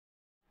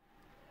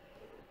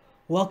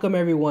Welcome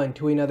everyone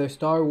to another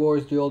Star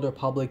Wars The Old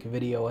Republic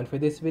video, and for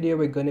this video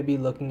we're going to be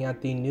looking at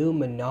the new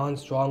Manon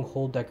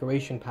Stronghold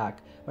decoration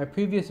pack. My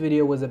previous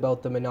video was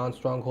about the Manon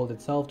Stronghold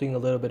itself, doing a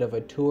little bit of a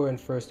tour and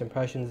first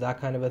impressions,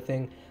 that kind of a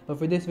thing. But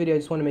for this video I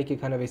just want to make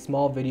it kind of a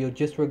small video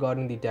just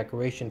regarding the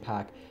decoration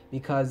pack,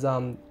 because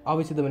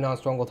obviously the Manon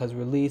Stronghold has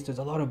released, there's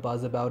a lot of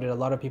buzz about it, a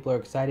lot of people are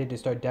excited to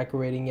start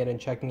decorating it and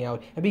checking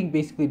out and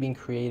basically being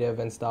creative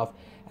and stuff.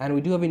 And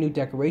we do have a new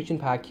decoration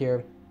pack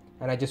here.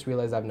 And I just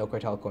realized I have no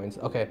Cartel Coins.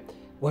 Okay,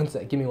 one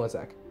sec, give me one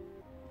sec.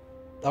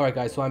 Alright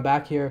guys, so I'm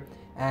back here,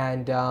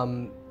 and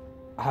I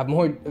have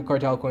more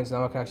Cartel Coins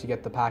now. I can actually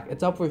get the pack.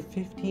 It's up for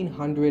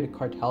 1,500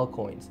 Cartel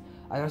Coins.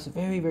 And that's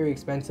very, very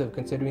expensive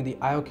considering the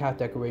IOCAT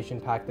decoration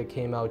pack that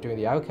came out during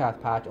the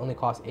IOCAT patch only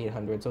cost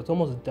 800, so it's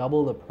almost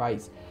double the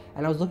price.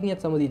 And I was looking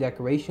at some of the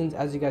decorations.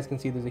 As you guys can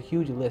see, there's a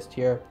huge list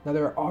here. Now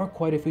there are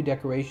quite a few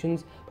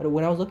decorations, but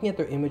when I was looking at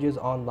their images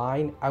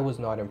online, I was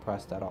not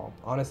impressed at all.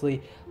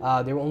 Honestly,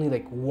 there were only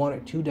like 1 or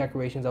 2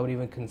 decorations I would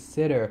even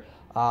consider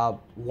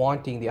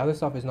wanting. The other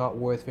stuff is not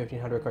worth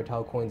 1,500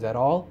 Cartel Coins at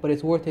all, but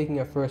it's worth taking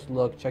a first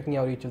look, checking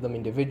out each of them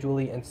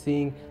individually, and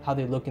seeing how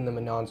they look in the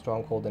Manon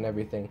Stronghold and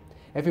everything.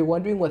 If you're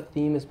wondering what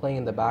theme is playing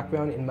in the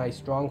background, in my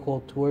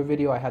Stronghold tour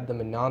video I had the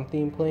Manon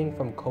theme playing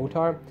from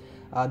KOTOR,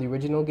 the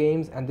original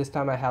games, and this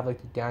time I have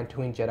like the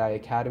Dantooine Jedi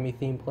Academy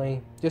theme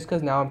playing, just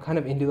because now I'm kind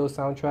of into those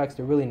soundtracks.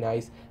 They're really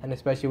nice, and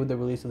especially with the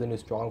release of the new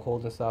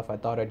Strongholds and stuff, I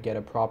thought I'd get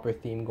a proper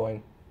theme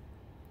going.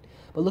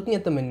 But looking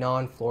at the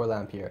Manon floor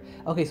lamp here,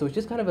 okay, so it's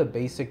just kind of a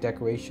basic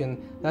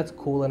decoration. That's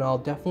cool and all,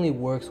 definitely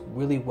works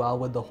really well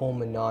with the whole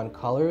Manon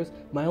colors.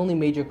 My only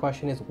major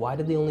question is, why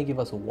did they only give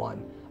us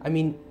 1? I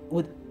mean,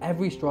 with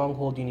every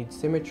stronghold you need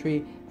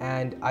symmetry,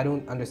 and I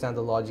don't understand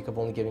the logic of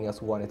only giving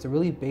us 1. It's a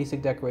really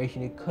basic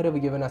decoration. You could have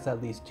given us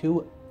at least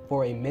 2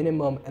 for a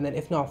minimum, and then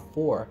if not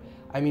 4.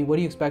 I mean, what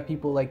do you expect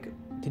people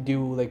to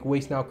do,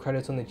 waste now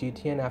credits on the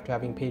GTN after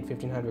having paid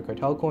 1,500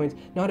 Cartel Coins?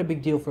 Not a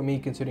big deal for me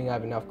considering I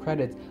have enough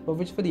credits, but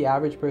just for the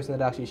average person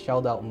that actually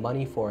shelled out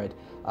money for it,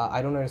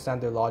 I don't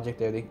understand their logic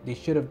there. They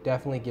should have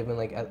definitely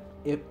given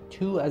if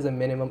 2 as a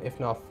minimum, if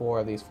not 4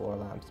 of these floor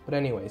lamps. But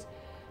anyways,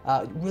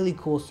 really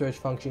cool search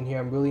function here.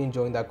 I'm really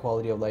enjoying that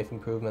quality of life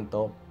improvement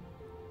though.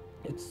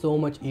 It's so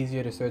much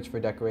easier to search for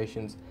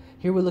decorations.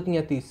 Here we're looking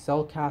at the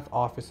Selkath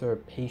Officer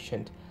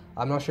Patient.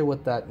 I'm not sure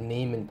what that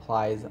name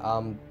implies.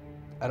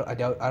 I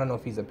don't know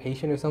if he's a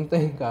patient or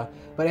something,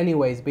 but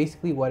anyways,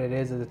 basically what it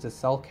is it's a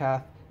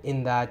Selkath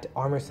in that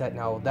armor set.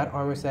 Now that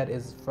armor set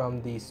is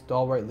from the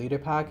Stalwart Leader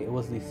pack. It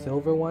was the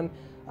silver one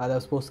that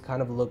was supposed to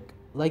kind of look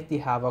like the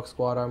Havoc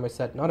Squad armor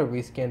set, not a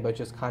reskin, but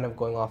just kind of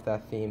going off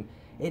that theme.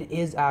 It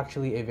is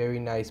actually a very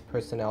nice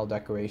personnel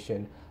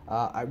decoration.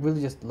 I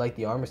really just like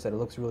the armor set. It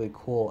looks really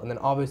cool, and then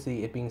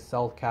obviously it being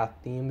Selkath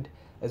themed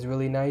is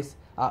really nice.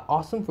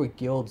 Awesome for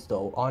guilds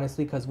though,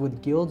 honestly, because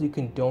with guilds you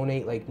can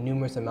donate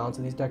numerous amounts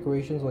of these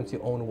decorations once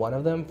you own one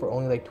of them for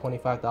only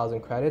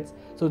 25,000 credits.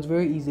 So it's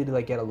very easy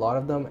to get a lot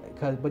of them,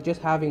 but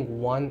just having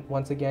one,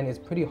 once again, is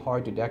pretty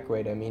hard to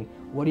decorate. I mean,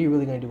 what are you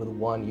really going to do with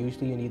one?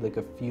 Usually you need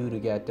a few to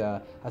get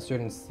a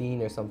certain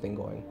scene or something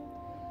going.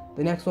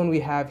 The next one we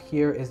have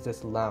here is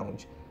this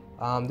lounge.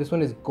 This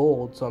one is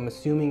gold, so I'm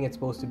assuming it's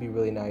supposed to be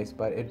really nice,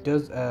 but it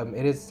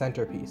is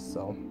centerpiece,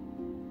 so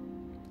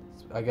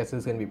I guess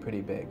it's going to be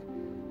pretty big.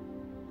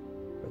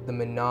 The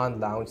Manon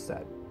lounge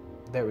set.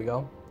 There we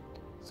go.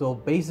 So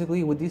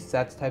basically with these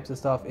sets types of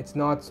stuff, it's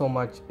not so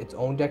much its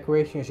own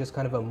decoration, it's just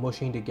kind of a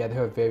mushing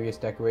together of various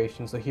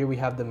decorations. So here we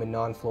have the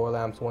Manon floor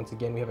lamps. Once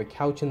again, we have a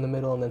couch in the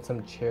middle and then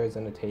some chairs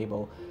and a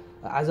table.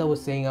 As I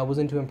was saying, I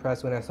wasn't too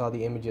impressed when I saw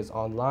the images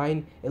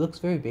online. It looks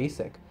very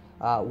basic.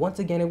 Once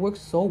again, it works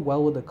so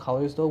well with the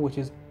colors though, which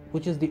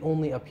is the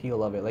only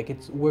appeal of it.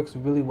 It works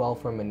really well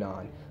for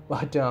Manon.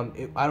 But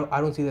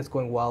I don't see this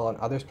going well on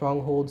other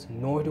strongholds,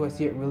 nor do I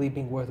see it really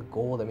being worth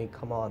gold. I mean,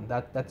 come on,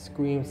 that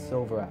screams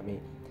silver at me.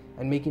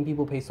 And making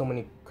people pay so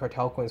many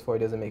Cartel Coins for it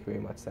doesn't make very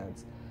much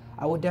sense.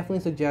 I would definitely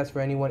suggest for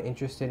anyone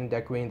interested in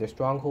decorating their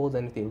strongholds,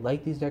 and if they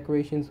like these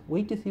decorations,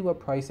 wait to see what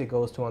price it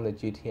goes to on the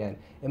GTN.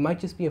 It might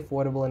just be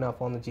affordable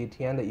enough on the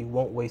GTN that you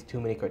won't waste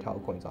too many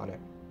Cartel Coins on it.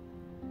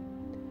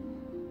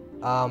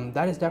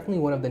 That is definitely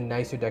one of the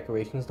nicer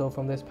decorations though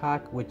from this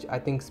pack, which I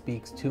think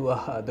speaks to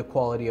the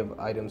quality of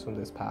items from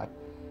this pack.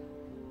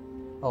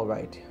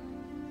 Alright.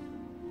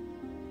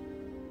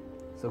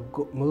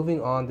 So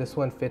moving on, this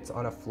one fits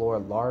on a floor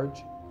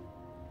large.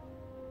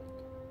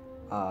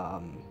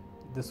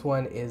 This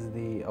one is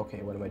the,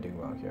 okay, what am I doing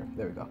wrong here?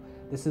 There we go.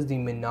 This is the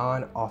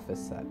Manon office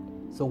set.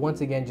 So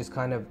once again, just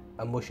kind of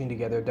a mushing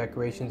together of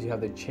decorations. You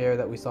have the chair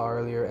that we saw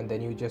earlier, and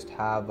then you just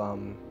have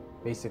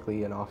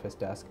basically an office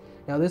desk.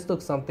 Now this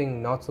looks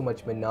something not so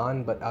much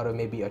Manon, but out of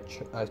maybe a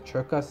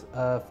Churka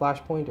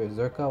flashpoint, or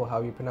Zerka, or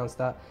however you pronounce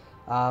that.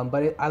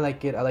 But I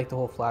like it. I like the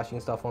whole flashing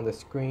stuff on the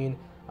screen.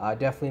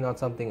 Definitely not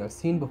something I've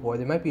seen before.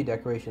 There might be a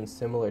decoration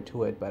similar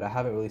to it, but I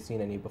haven't really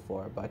seen any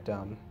before. But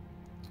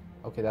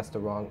okay, that's the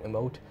wrong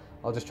emote.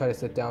 I'll just try to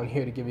sit down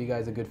here to give you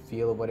guys a good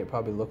feel of what it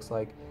probably looks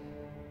like.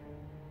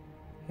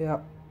 Yeah.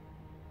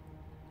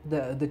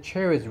 The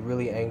chair is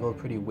really angled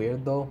pretty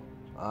weird though.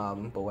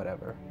 but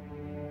whatever.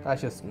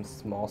 That's just some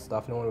small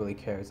stuff. No one really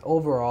cares.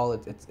 Overall,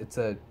 it's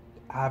a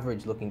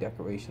average looking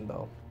decoration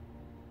though.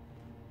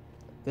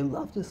 They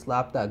love to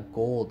slap that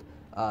gold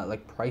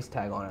like price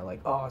tag on it,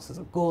 like, oh, this is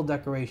a gold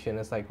decoration.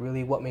 It's like,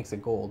 really, what makes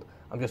it gold?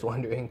 I'm just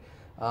wondering.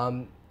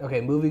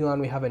 Okay, moving on,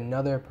 we have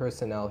another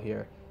personnel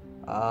here.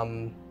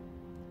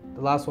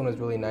 The last one is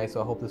really nice,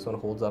 so I hope this one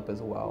holds up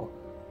as well.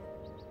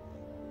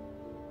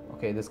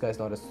 Okay, this guy's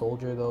not a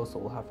soldier though, so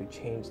we'll have to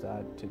change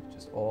that to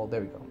just all.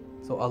 There we go.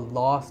 So a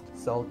lost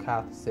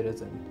Selkath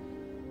citizen.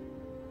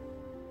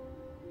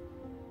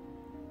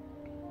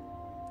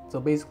 So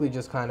basically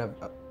just kind of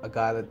a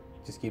guy that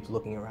just keeps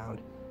looking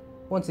around.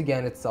 Once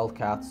again, it's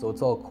Selkath, so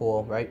it's all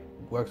cool, right?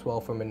 Works well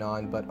for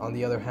Manon, but on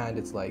the other hand,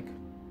 it's like,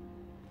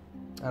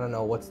 I don't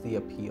know, what's the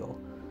appeal?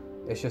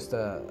 It's just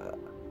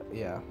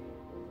yeah.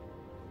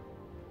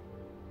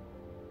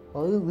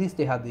 Well, at least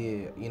they had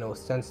the, you know,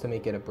 sense to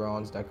make it a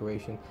bronze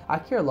decoration. I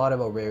care a lot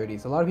about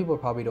rarities. A lot of people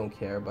probably don't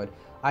care, but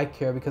I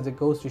care because it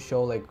goes to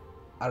show, like,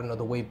 I don't know,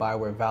 the way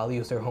Bioware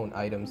values their own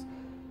items.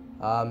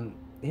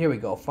 Here we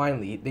go.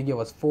 Finally, they give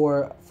us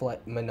 4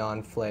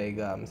 Manon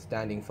flag,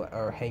 standing flag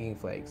or hanging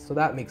flags. So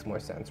that makes more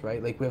sense,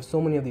 right? Like, we have so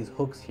many of these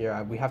hooks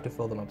here. We have to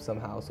fill them up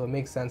somehow. So it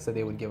makes sense that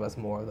they would give us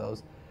more of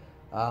those.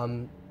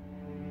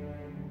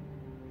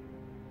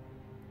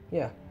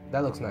 Yeah.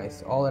 That looks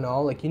nice. All in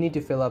all, like, you need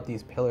to fill up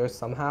these pillars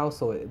somehow,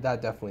 so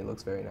that definitely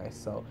looks very nice.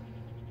 So,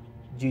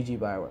 GG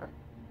Bioware.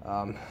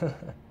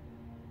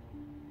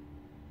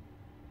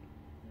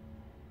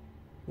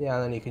 Yeah,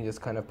 and then you can just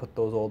kind of put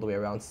those all the way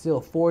around.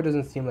 Still, 4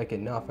 doesn't seem like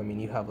enough. I mean,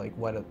 you have like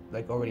what,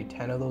 like already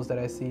 10 of those that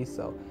I see,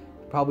 so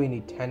you probably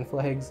need 10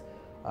 flags.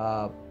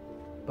 But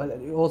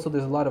also,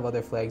 there's a lot of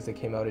other flags that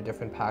came out of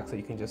different packs that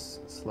you can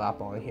just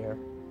slap on here.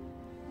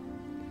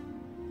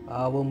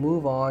 We'll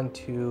move on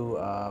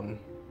to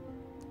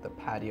the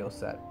patio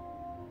set.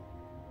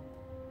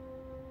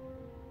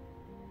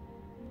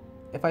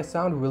 If I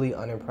sound really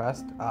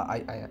unimpressed,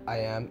 I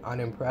am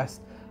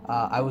unimpressed.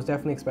 I was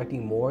definitely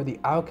expecting more. The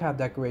Owlcat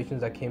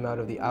decorations that came out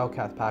of the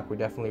Owlcat pack were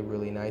definitely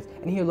really nice.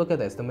 And here, look at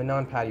this, the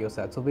Manon patio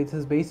set. So this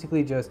is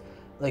basically just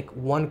like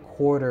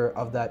 1/4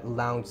 of that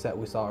lounge set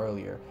we saw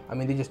earlier. I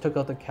mean, they just took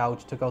out the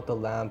couch, took out the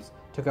lamps,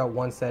 took out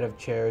one set of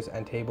chairs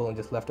and table, and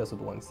just left us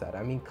with one set.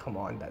 I mean, come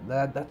on,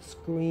 that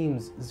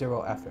screams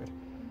zero effort.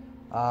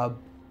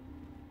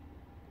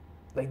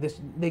 Like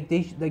this, like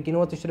you know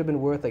what, this should have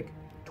been worth like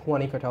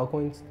 20 cartel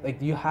coins.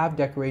 Like, you have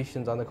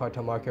decorations on the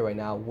cartel market right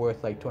now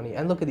worth like 20,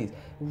 and look at these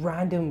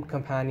random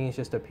companions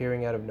just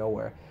appearing out of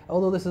nowhere.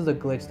 Although this is a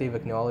glitch they've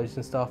acknowledged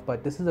and stuff,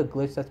 but this is a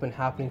glitch that's been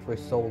happening for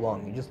so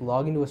long. You just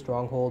log into a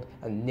stronghold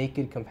and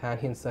naked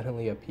companions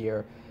suddenly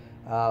appear,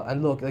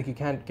 and look, like, you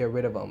can't get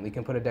rid of them. You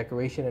can put a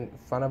decoration in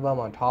front of them,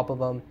 on top of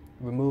them,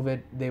 remove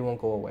it, they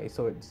won't go away.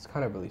 So it's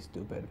kind of really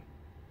stupid.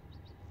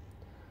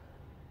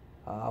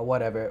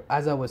 Whatever,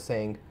 as I was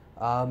saying,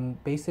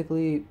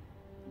 basically,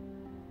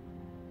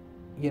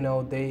 you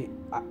know, the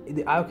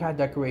Owlcat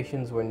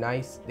decorations were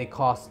nice, they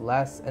cost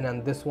less, and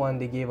on this one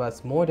they gave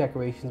us more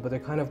decorations, but they're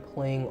kind of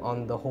playing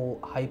on the whole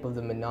hype of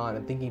the Manon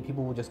and thinking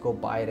people will just go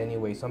buy it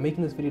anyway. So I'm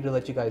making this video to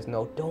let you guys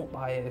know, don't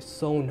buy it, it's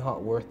so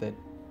not worth it.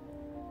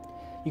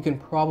 You can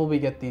probably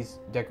get these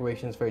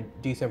decorations for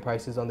decent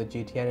prices on the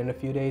GTN in a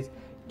few days.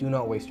 Do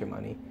not waste your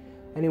money.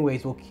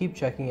 Anyways, we'll keep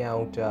checking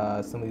out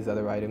some of these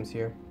other items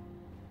here.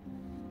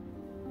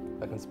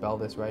 If I can spell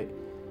this right.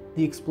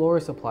 The Explorer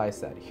supply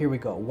set. Here we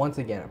go. Once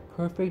again, a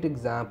perfect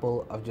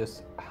example of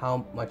just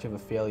how much of a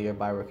failure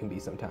Bioware can be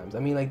sometimes. I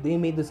mean, like, they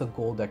made this a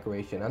gold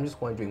decoration. I'm just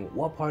wondering,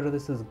 what part of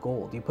this is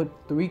gold? You put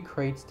 3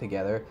 crates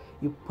together,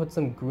 you put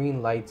some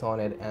green lights on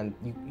it, and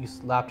you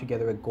slap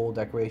together a gold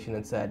decoration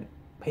and said,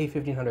 pay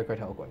 1,500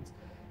 cartel coins.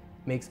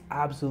 Makes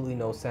absolutely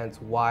no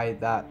sense why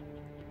that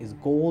is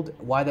gold,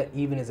 why that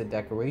even is a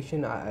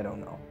decoration. I don't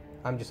know.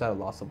 I'm just at a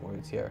loss of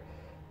words here.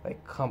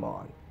 Like, come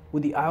on.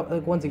 With the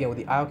once again, with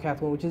the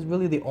Owlcat one, which is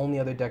really the only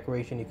other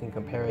decoration you can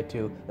compare it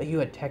to. Like, you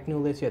had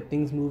Technoliths, you had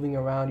things moving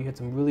around, you had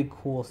some really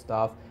cool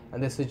stuff,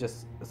 and this is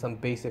just some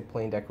basic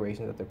plain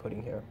decorations that they're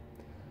putting here.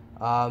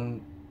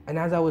 And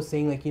as I was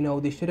saying, like, you know,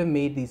 they should have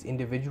made these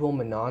individual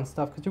Manon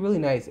stuff, because they're really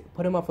nice.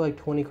 Put them up for like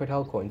 20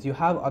 cartel coins. You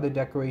have other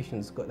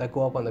decorations that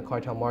go up on the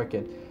cartel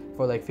market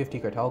for like 50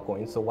 cartel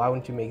coins, so why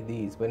wouldn't you make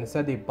these? But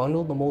instead they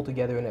bundled them all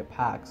together in a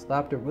pack,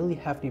 slapped a really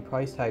hefty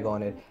price tag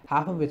on it.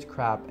 Half of it's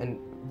crap, and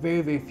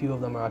very, very few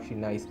of them are actually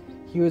nice.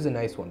 Here's a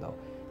nice one though.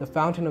 The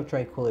Fountain of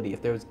Tranquility.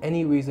 If there was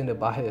any reason to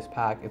buy this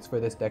pack, it's for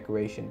this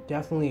decoration.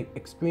 Definitely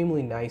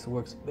extremely nice,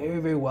 works very,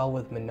 very well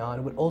with Manon.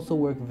 It would also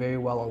work very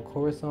well on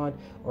Coruscant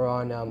or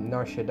on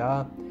Nar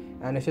Shaddaa,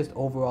 and it's just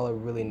overall a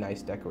really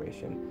nice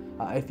decoration.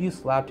 If you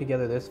slap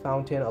together this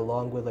fountain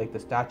along with like the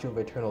Statue of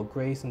Eternal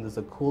Grace and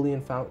the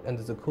Zakulian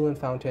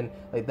fountain,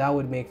 like, that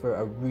would make for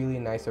a really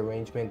nice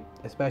arrangement,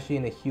 especially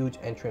in a huge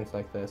entrance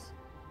like this.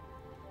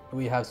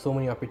 We have so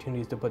many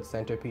opportunities to put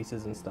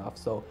centerpieces and stuff,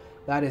 so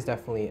that is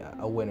definitely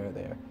a winner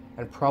there,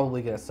 and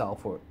probably gonna sell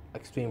for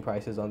extreme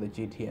prices on the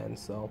GTN.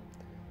 So,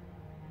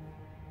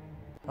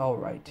 all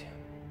right.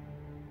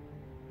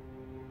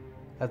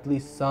 at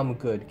least some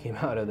good came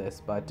out of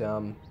this. But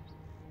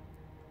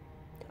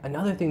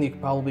another thing they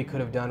probably could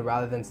have done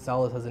rather than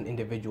sell this as an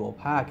individual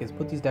pack is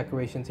put these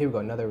decorations. Here we go,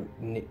 another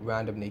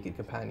random naked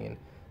companion.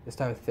 This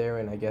time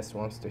Theron, I guess,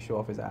 wants to show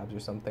off his abs or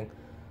something.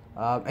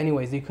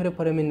 Anyways, they could have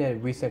put him in a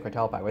recent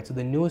Cartel pack, right? So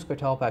the newest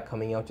Cartel pack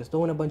coming out, just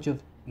throwing a bunch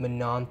of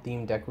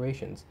Manon-themed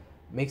decorations.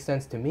 Makes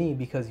sense to me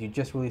because you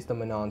just released the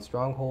Manon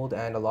Stronghold,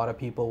 and a lot of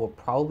people will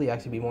probably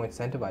actually be more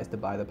incentivized to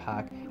buy the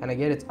pack. And I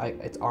get it's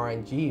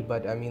RNG,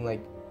 but I mean,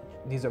 like,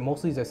 these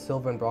are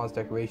silver and bronze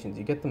decorations.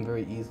 You get them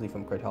very easily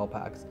from Cartel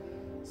packs.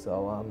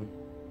 So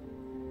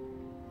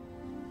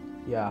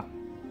yeah.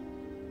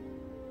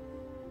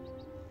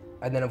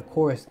 And then of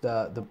course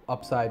the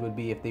upside would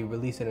be if they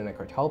release it in a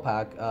Cartel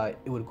pack,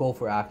 it would go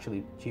for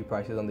actually cheap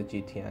prices on the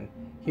GTN.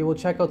 Here, we'll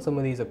check out some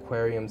of these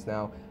aquariums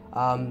now.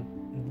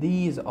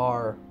 These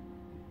are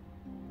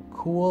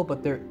cool,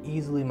 but they're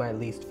easily my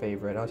least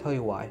favorite, and I'll tell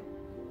you why.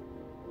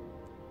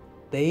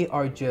 They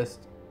are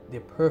just the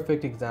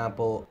perfect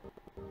example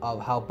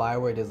of how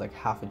Bioware does like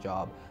half a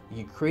job.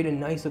 You create a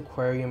nice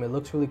aquarium, it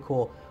looks really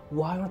cool.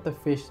 Why aren't the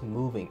fish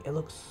moving? It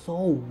looks so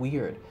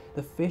weird.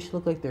 The fish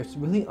look like they're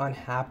really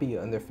unhappy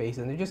on their faces,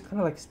 and they're just kind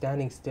of like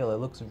standing still. It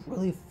looks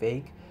really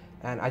fake,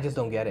 and I just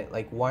don't get it.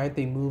 Like, why aren't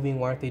they moving?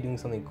 Why aren't they doing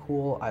something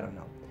cool? I don't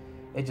know.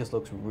 It just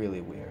looks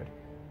really weird.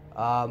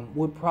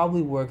 Would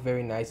probably work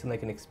very nice in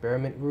like an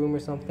experiment room or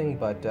something,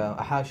 but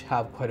I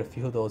have quite a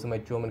few of those in my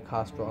Drummond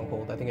Cost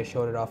Stronghold. I think I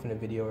showed it off in a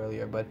video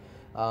earlier, but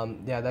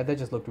yeah, that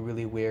just looked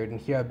really weird. And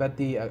here, I bet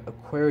the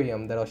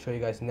aquarium that I'll show you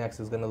guys next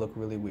is going to look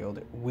really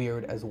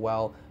weird as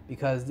well,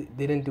 because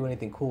they didn't do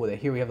anything cool with it.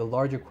 Here we have the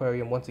large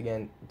aquarium, once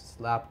again,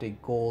 slapped a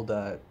gold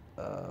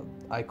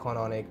icon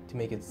on it to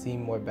make it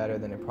seem more better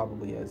than it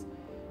probably is.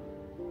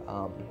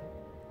 There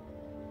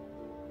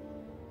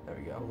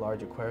we go,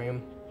 large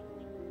aquarium.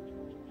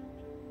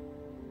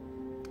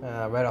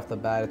 Right off the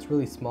bat, it's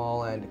really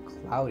small and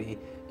cloudy.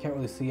 Can't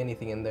really see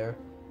anything in there.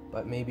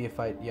 But maybe if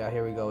yeah,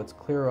 here we go. It's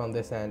clearer on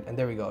this end, and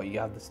there we go. You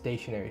have the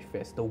stationary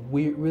fish, the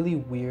really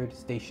weird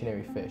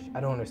stationary fish. I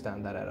don't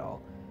understand that at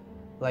all.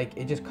 Like,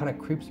 it just kind of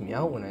creeps me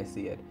out when I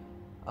see it.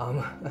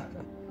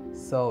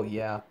 So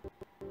yeah.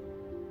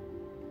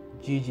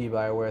 GG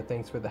Bioware,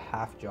 thanks for the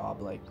half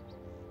job. Like,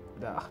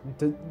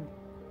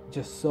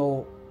 just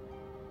so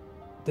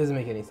doesn't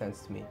make any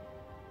sense to me.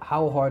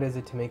 How hard is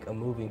it to make a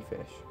moving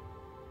fish?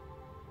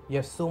 You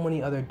have so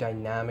many other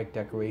dynamic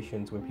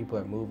decorations where people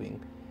are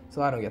moving.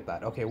 So I don't get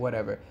that. Okay,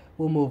 whatever.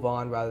 We'll move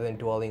on rather than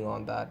dwelling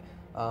on that.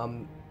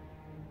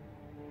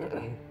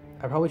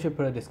 I probably should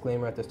put a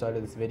disclaimer at the start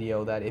of this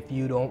video that if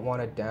you don't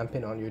want to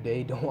dampen on your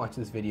day, don't watch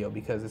this video,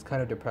 because it's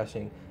kind of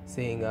depressing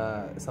seeing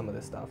some of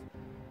this stuff.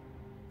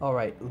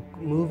 Alright,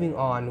 moving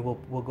on,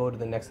 we'll go to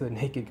the next of the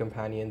naked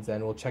companions,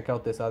 and we'll check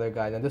out this other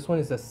guy. Now this one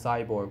is the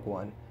cyborg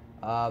one.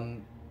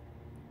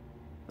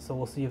 So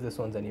we'll see if this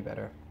one's any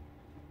better.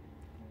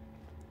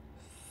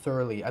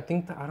 Surly. I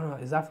think I don't know.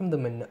 Is that from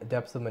the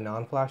depths of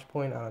Manon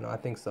Flashpoint? I don't know. I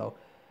think so.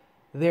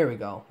 There we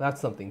go. That's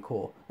something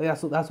cool.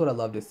 That's what I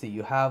love to see.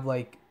 You have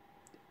like,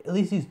 at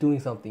least he's doing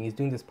something. He's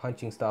doing this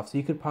punching stuff. So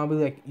you could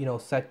probably like, you know,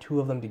 set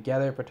two of them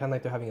together, pretend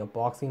like they're having a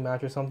boxing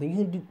match or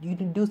something. You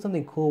can do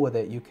something cool with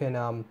it. You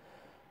can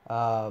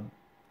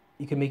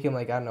make him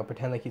like, I don't know,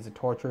 pretend like he's a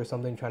torturer or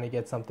something, trying to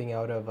get something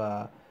out of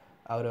a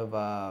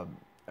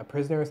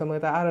prisoner or something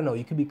like that. I don't know.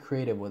 You could be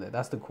creative with it.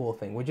 That's the cool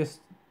thing. We're just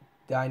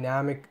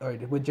dynamic, or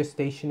with just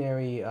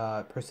stationary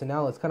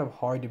personnel, it's kind of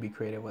hard to be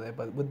creative with it,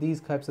 but with these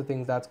types of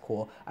things, that's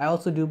cool. I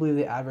also do believe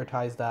they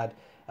advertised that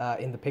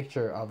in the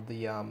picture of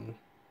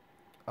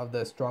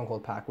the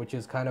Stronghold pack, which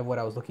is kind of what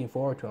I was looking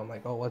forward to. I'm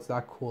like, oh, what's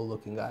that cool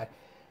looking guy?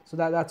 So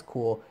that's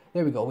cool.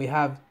 There we go. We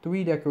have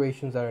 3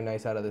 decorations that are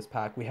nice out of this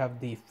pack. We have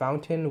the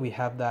fountain, we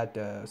have that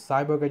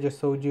cyborg I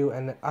just showed you,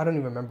 and I don't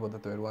even remember what the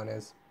third one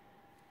is.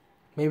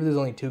 Maybe there's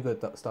only 2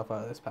 good stuff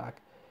out of this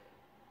pack.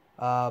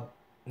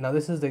 Now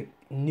this is the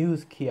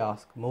news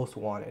kiosk most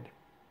wanted.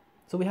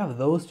 So we have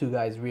those 2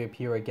 guys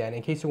reappear again.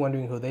 In case you're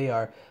wondering who they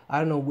are, I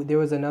don't know, there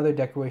was another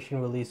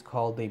decoration released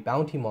called the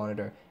Bounty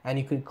Monitor, and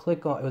you could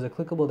click on, it was a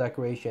clickable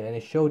decoration, and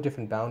it showed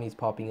different bounties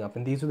popping up,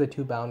 and these were the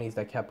 2 bounties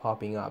that kept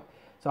popping up.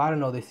 So I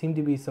don't know, they seem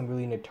to be some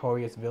really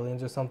notorious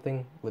villains or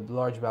something with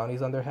large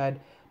bounties on their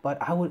head. But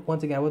I would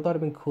thought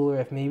it'd been cooler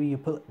if maybe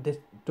you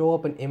throw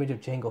up an image of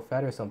Jango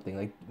Fett or something,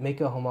 like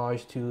make a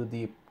homage to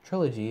the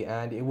trilogy,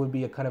 and it would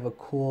be a kind of a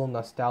cool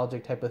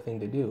nostalgic type of thing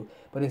to do.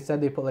 But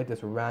instead they put like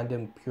this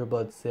random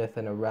pureblood Sith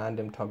and a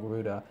random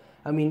Togruta.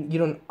 I mean, you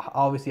don't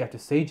obviously have to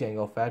say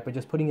Jango Fett, but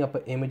just putting up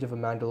an image of a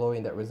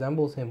Mandalorian that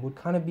resembles him would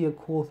kind of be a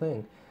cool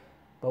thing.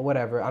 But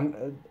whatever.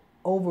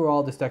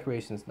 Overall, this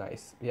decoration's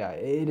nice. Yeah,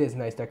 it is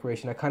nice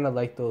decoration. I kind of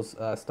like those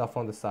stuff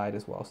on the side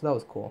as well, so that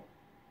was cool.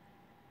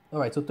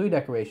 Alright, so 3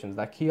 decorations.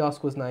 That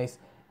kiosk was nice,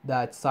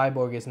 that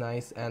cyborg is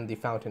nice, and the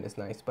fountain is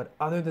nice. But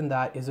other than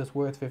that, is this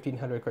worth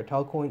 1,500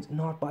 Cartel Coins?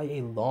 Not by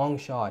a long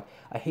shot.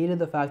 I hated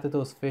the fact that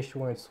those fish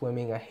weren't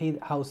swimming. I hate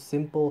how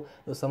simple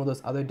some of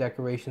those other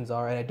decorations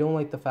are, and I don't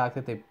like the fact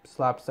that they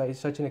slapped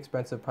such an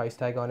expensive price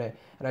tag on it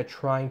and are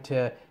trying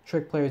to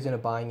trick players into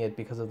buying it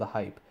because of the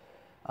hype.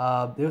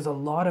 There's a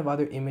lot of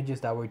other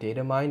images that were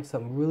data mined,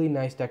 some really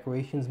nice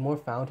decorations, more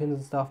fountains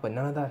and stuff, but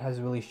none of that has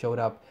really showed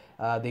up.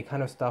 They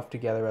kind of stuffed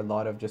together a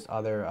lot of just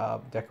other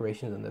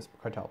decorations in this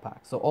cartel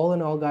pack. So all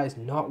in all, guys,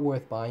 not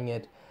worth buying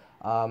it.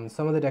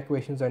 Some of the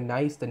decorations are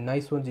nice. The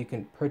nice ones you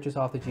can purchase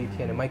off the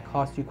GTN. It might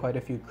cost you quite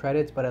a few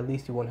credits, but at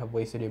least you won't have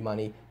wasted your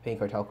money paying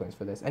cartel coins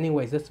for this.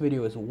 Anyways, this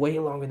video is way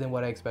longer than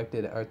what I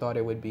expected or thought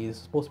it would be. This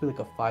is supposed to be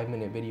like a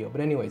 5-minute video. But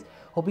anyways,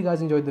 hope you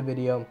guys enjoyed the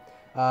video.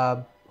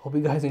 Hope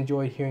you guys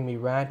enjoyed hearing me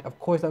rant. Of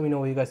course, let me know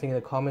what you guys think in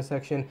the comment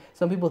section.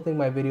 Some people think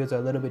my videos are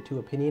a little bit too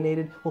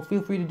opinionated. Well,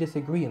 feel free to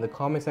disagree in the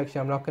comment section.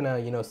 I'm not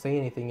gonna, say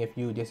anything if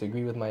you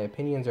disagree with my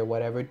opinions or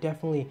whatever.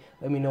 Definitely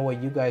let me know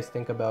what you guys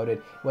think about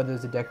it. Whether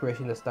there's a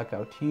decoration that stuck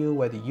out to you,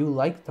 whether you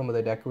like some of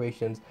the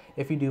decorations.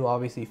 If you do,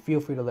 obviously, feel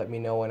free to let me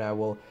know and I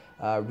will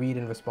read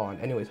and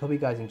respond. Anyways, hope you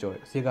guys enjoyed.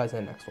 See you guys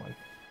in the next one.